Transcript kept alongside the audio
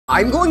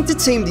I'm going to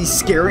tame the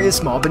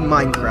scariest mob in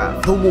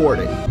Minecraft, the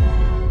Warden.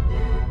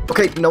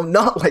 Okay, no,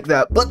 not like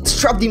that, but to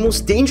trap the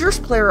most dangerous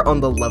player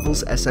on the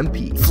levels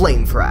SMP,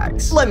 Flame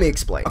Frags. Let me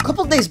explain. A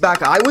couple days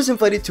back, I was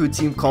invited to a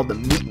team called the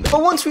Meat,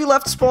 but once we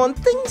left spawn,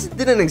 things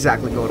didn't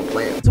exactly go to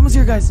plan. Someone's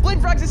here, guys. Flame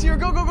Frags is here.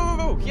 Go, go, go,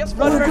 go, go. Yes,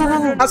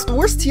 run. As the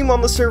worst team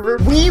on the server,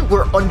 we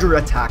were under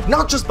attack,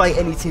 not just by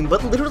any team,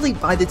 but literally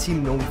by the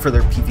team known for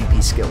their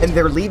PvP skill. And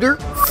their leader,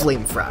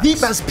 Flame Frags, the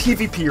best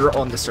PvPer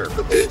on the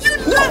server. You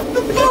left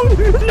the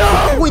phone!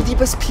 No! Boy, the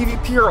best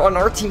PvPer on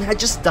our team had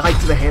just died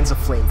to the hands of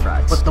Flame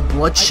Frags, but the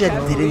bloodshed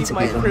didn't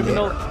end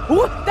there.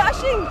 What?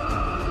 Dashing!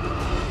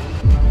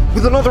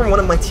 With another one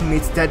of my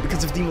teammates dead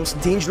because of the most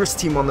dangerous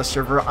team on the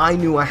server, I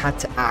knew I had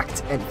to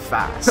act and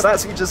fast. But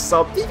as we just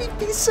saw,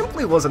 PvP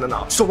simply wasn't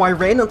enough. So I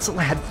ran until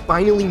I had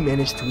finally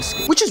managed to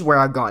escape, which is where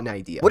I got an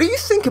idea. What do you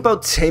think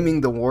about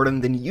taming the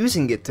Warden, then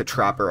using it to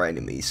trap our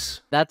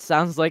enemies? That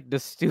sounds like the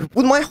stupid.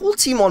 With my whole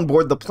team on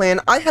board the plan,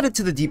 I headed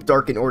to the Deep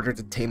Dark in order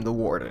to tame the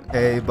Warden.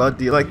 Hey, bud,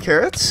 do you like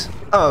carrots?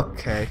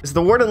 Okay. Is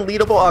the Warden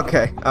leadable?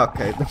 Okay,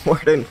 the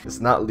Warden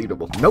is not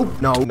leadable. Nope,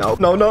 no.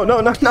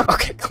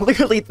 Okay,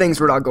 clearly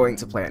things were not going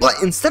to plan. But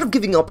instead of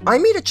giving up, I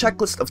made a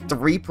checklist of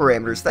 3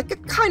 parameters that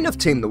could kind of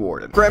tame the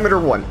Warden.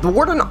 Parameter 1. The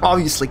Warden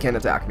obviously can't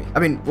attack me. I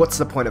mean, what's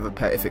the point of a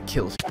pet if it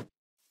kills you?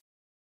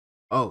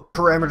 Oh.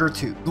 Parameter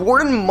 2. The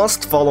Warden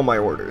must follow my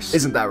orders.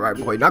 Isn't that right,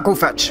 boy? Now go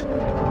fetch.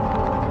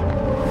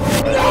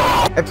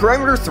 And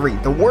parameter 3,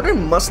 the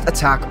Warden must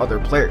attack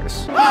other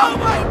players. Oh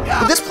my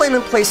god! With this plan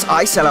in place,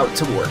 I set out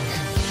to work.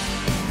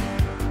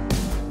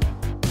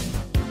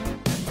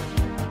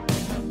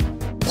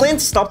 The plan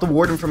to stop the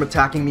Warden from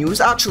attacking me was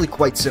actually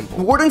quite simple.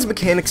 The Warden's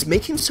mechanics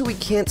make him so he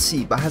can't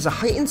see, but has a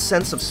heightened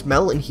sense of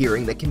smell and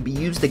hearing that can be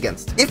used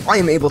against him. If I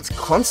am able to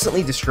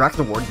constantly distract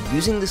the Warden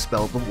using the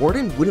spell, the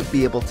Warden wouldn't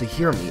be able to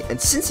hear me, and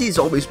since he's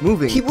always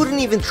moving, he wouldn't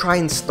even try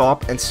and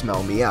stop and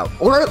smell me out.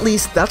 Or at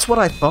least, that's what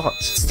I thought.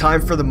 It's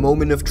time for the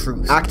moment of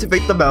truth.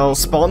 Activate the bell,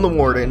 spawn the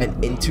Warden,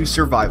 and into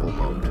survival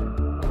mode.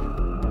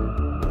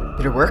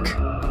 Did it work?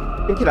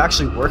 I think it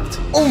actually worked.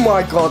 Oh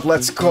my god,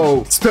 let's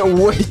go. Spent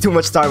way too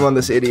much time on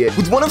this idiot.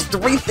 With one of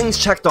 3 things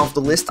checked off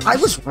the list, I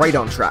was right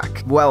on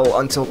track. Well,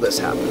 until this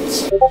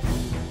happens.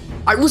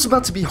 I was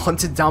about to be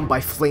hunted down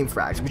by Flame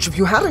Frags, which if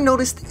you hadn't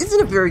noticed,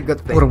 isn't a very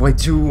good thing. What do I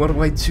do? What do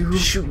I do?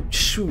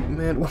 Shoot,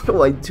 man, what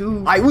do I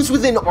do? I was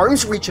within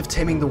arm's reach of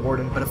taming the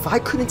Warden, but if I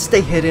couldn't stay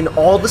hidden,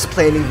 all this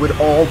planning would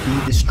all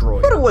be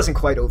destroyed. But it wasn't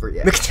quite over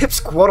yet.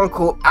 McTips,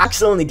 quote-unquote,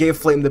 accidentally gave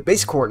Flame the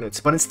base coordinates,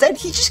 but instead,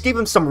 he just gave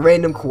him some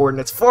random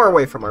coordinates far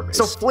away from our base.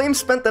 So Flame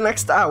spent the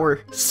next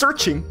hour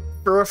searching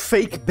for a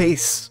fake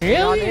base.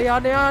 Really?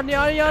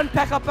 Aeon,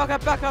 pack up. We gotta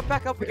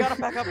pack up.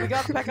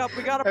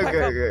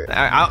 Okay.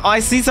 I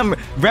see some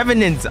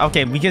revenants.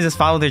 Okay, we can just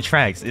follow their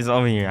tracks. It's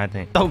over here, I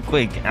think. So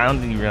quick. I don't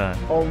think you realize.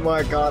 Oh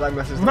my god, I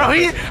messaged Bro,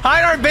 he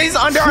hide our base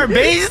under our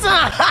base?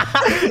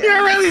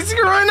 You're really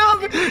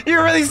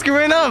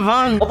screwing up,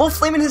 huh? Although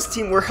Flame and his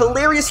team were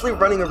hilariously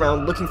running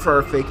around looking for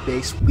our fake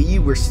base, we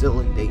were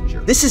still in danger.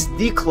 This is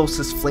the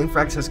closest Flame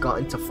Frags has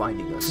gotten to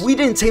finding us. If we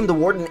didn't tame the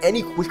Warden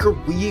any quicker,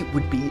 we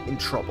would be in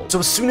trouble. So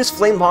as soon as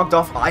Flame logged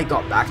off, I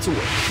got back to work.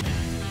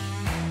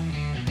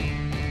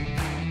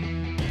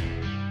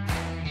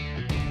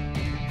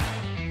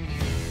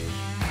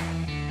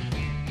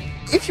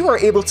 If you are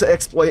able to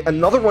exploit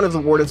another one of the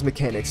Warden's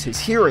mechanics, his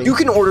hearing, you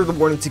can order the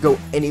Warden to go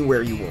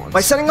anywhere you want.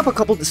 By setting up a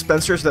couple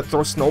dispensers that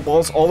throw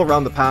snowballs all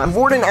around the path, the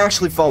Warden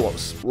actually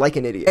follows, like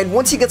an idiot. And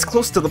once he gets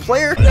close to the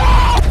player,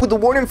 with the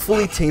Warden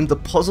fully tamed, the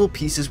puzzle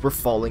pieces were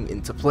falling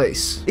into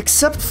place.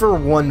 Except for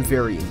one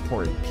very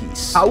important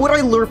piece. How would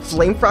I lure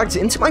Flame Frags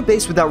into my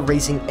base without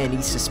raising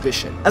any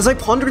suspicion? As I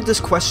pondered this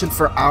question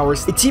for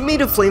hours, a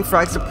teammate of Flame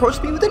Frags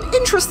approached me with an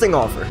interesting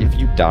offer. If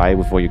you die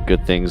with all your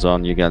good things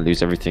on, you're gonna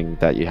lose everything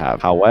that you have.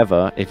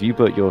 However, if you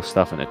put your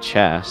stuff in a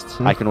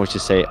chest, I can always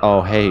just say,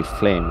 oh, hey,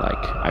 Flame,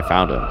 like, I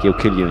found him. He'll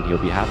kill you and he'll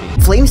be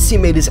happy. Flame's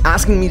teammate is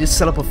asking me to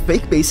set up a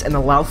fake base and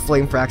allow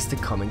Flame Frags to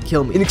come and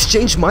kill me. In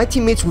exchange, my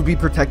teammates would be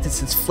protected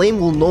since Flame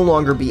will no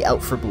longer be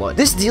out for blood.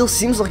 This deal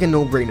seems like a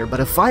no-brainer,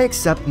 but if I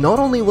accept, not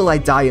only will I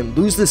die and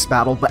lose this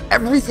battle, but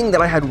everything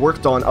that I had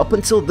worked on up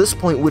until this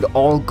point would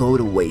all go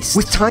to waste.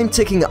 With time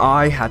ticking,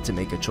 I had to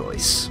make a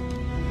choice.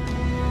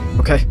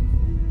 Okay,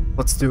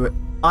 let's do it.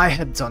 I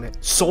had done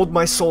it, sold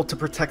my soul to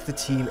protect the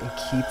team and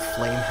keep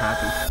Flame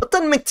happy. But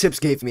then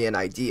McTips gave me an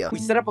idea. We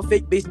set up a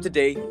fake base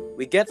today,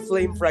 we get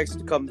Flame Frags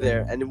to come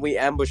there, and then we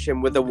ambush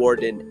him with the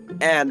Warden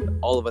and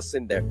all of us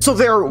in there. So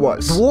there it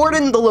was. The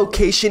Warden, the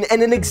location,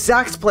 and an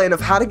exact plan of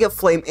how to get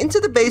Flame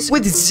into the base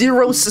with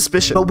 0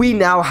 suspicion. But we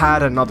now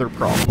had another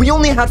problem. We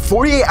only had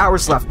 48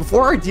 hours left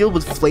before our deal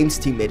with Flame's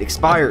teammate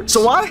expired.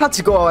 So I had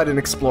to go out and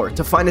explore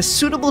to find a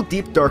suitable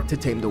deep dark to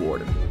tame the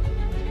Warden.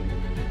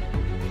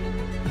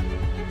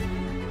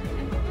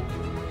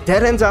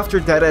 Dead end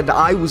after dead end,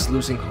 I was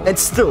losing hope, and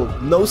still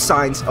no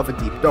signs of a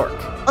deep dark.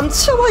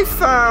 Until I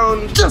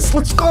found, yes,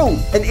 let's go,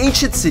 an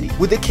ancient city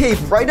with a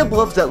cave right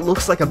above that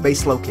looks like a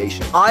base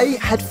location. I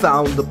had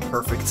found the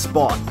perfect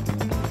spot.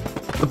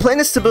 The plan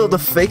is to build a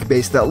fake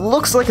base that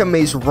looks like a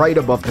maze right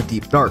above the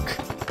deep dark.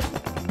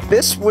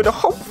 this would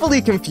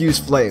hopefully confuse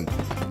Flame.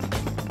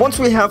 Once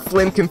we have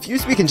Flame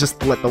confused, we can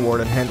just let the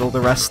Warden handle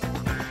the rest.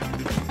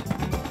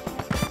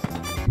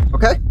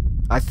 Okay.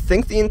 I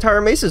think the entire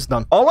maze is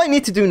done. All I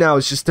need to do now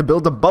is just to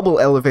build a bubble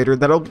elevator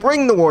that'll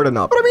bring the Warden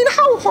up. But I mean,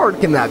 how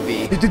hard can that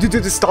be?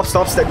 Stop,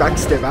 stay back.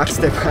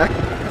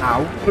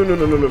 Ow.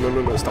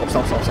 No.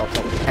 Stop.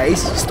 Hey,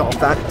 stop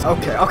that.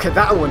 Okay,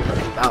 that one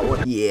hurt. That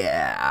one.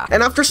 Yeah.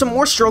 And after some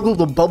more struggle,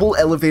 the bubble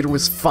elevator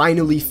was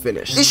finally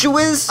finished. Issue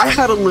is, I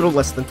had a little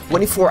less than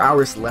 24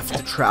 hours left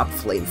to trap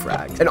Flame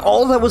Frags. And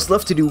all that was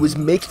left to do was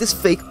make this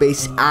fake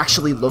base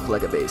actually look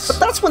like a base. But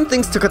that's when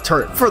things took a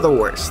turn for the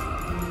worst.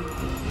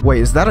 Wait,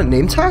 is that a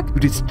name tag?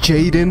 Dude, it's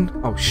Jaden.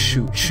 Oh,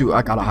 shoot,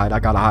 I gotta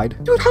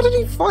hide. Dude, how did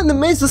he find the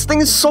maze? This thing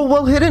is so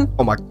well hidden.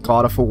 Oh my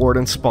god, if a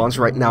Warden spawns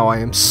right now, I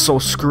am so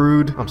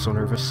screwed. I'm so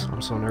nervous.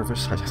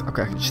 I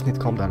just need to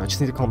calm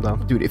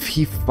down. Dude, if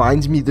he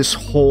finds me, this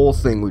whole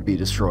thing would be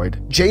destroyed.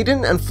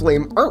 Jaden and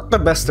Flame aren't the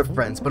best of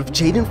friends, but if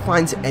Jaden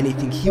finds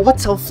anything, he would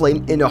tell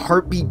Flame in a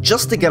heartbeat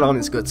just to get on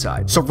his good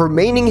side. So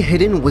remaining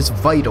hidden was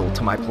vital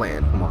to my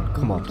plan.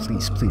 Come on,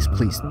 please,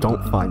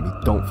 don't find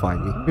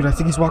me. Dude, I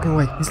think he's walking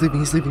away. He's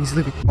leaving.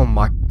 Oh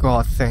my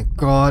god, thank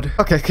god.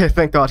 Okay,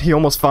 thank god. He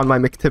almost found my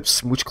McTip's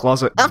smooch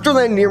closet. After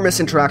that near-miss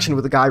interaction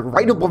with the guy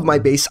right above my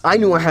base, I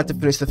knew I had to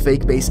finish the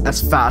fake base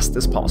as fast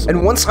as possible.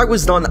 And once I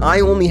was done, I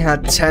only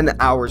had 10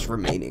 hours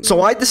remaining.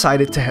 So I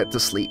decided to head to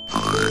sleep.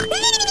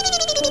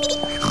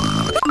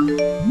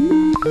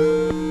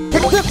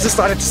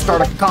 Decided to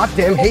start a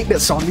goddamn hate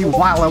list on me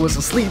while I was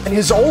asleep, and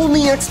his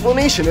only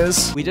explanation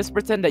is, we just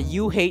pretend that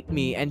you hate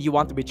me and you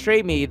want to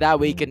betray me, that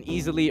way you can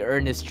easily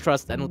earn his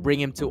trust and bring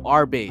him to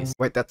our base.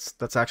 Wait,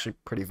 that's actually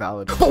pretty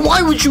valid. But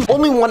why would you?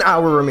 Only 1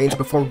 hour remains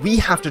before we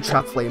have to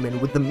trap Flame in.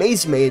 With the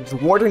maze made, the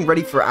Warden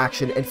ready for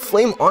action, and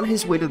Flame on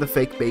his way to the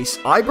fake base,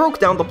 I broke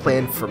down the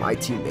plan for my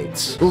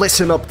teammates.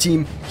 Listen up,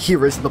 team.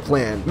 Here is the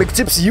plan.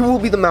 McTips, you will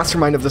be the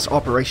mastermind of this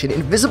operation,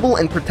 invisible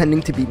and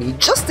pretending to be me,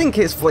 just in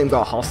case Flame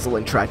got hostile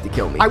and tried to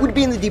kill me. I would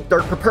be in the deep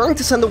dark preparing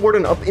to send the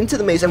Warden up into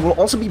the maze, and will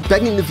also be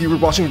begging the viewer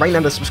watching right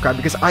now to subscribe,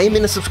 because I am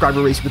in a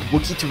subscriber race with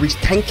Wookie to reach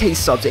 10k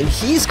subs, and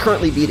he's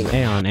currently beating it.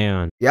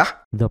 Aeon. Yeah?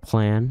 The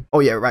plan? Oh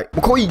yeah, right.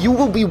 McCoy, you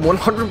will be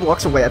 100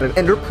 blocks away at an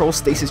Ender Pearl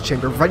stasis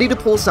chamber, ready to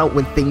pull us out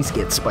when things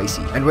get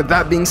spicy. And with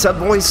that being said,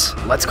 boys,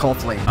 let's call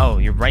Flame. Oh,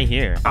 you're right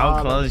here.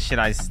 How close should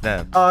I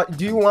step?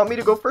 Do you want me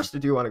to go first, or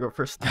do you want to go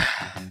first?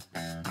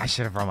 I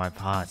should have brought my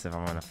pots if I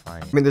want to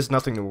fight. I mean, there's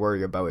nothing to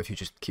worry about if you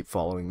just keep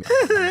following me.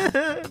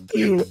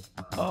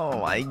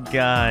 Oh my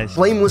gosh.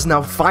 Flame was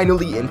now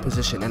finally in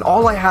position, and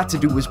all I had to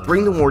do was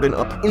bring the Warden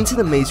up into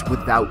the maze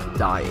without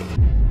dying.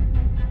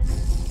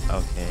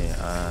 Okay,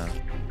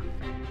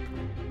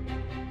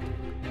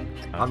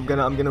 I'm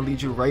gonna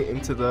lead you right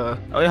into the...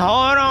 Wait,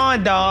 hold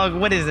on, dog.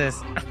 What is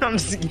this? I'm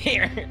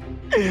scared.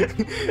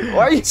 Why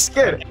are you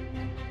scared?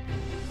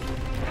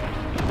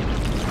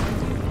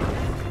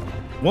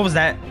 What was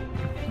that?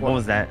 What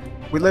was that?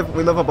 We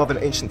live above an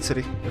ancient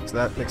city, if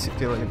that makes you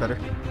feel any better.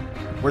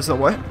 Where's the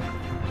what?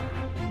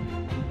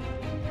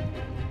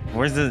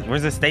 Where's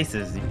the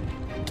stasis?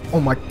 Oh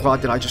my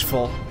god, did I just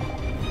fall?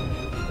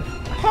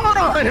 Hold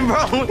on, bro.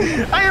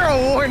 I hear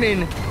a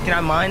warning. Can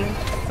I mine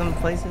some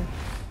places?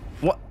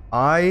 What?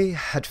 I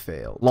had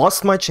failed.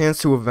 Lost my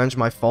chance to avenge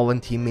my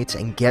fallen teammates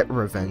and get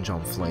revenge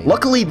on Flame.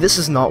 Luckily, this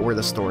is not where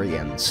the story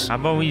ends. How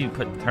about we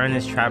turn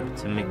this trap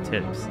to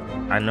McTips?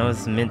 I know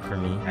it's meant for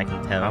me, I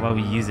can tell. How about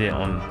we use it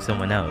on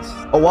someone else?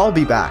 Oh, I'll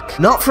be back.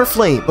 Not for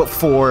Flame, but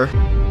for...